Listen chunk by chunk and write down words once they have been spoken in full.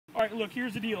All right, look,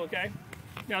 here's the deal, okay?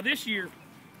 Now this year,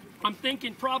 I'm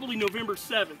thinking probably November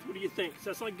 7th. What do you think? Does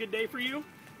that sound like a good day for you?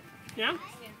 Yeah?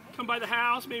 Come by the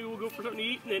house, maybe we'll go for something to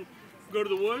eat and then go to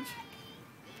the woods.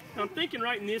 Now I'm thinking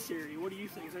right in this area. What do you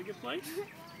think? Is that a good place?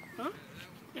 Huh?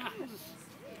 Yeah, this is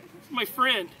my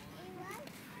friend.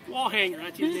 Wall hanger,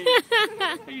 that's his name.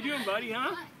 How you doing, buddy,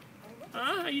 huh?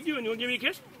 Huh? How you doing? You want to give me a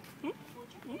kiss?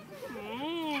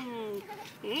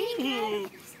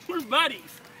 We're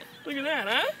buddies. Look at that,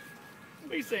 huh?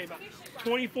 What do you say, about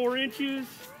 24 inches?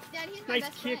 Dad, he's my Nice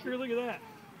best kicker, friend. look at that.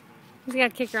 He's got a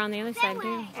kicker on the other side,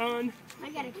 too. On. I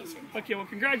gotta kiss him. Okay, well,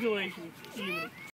 congratulations.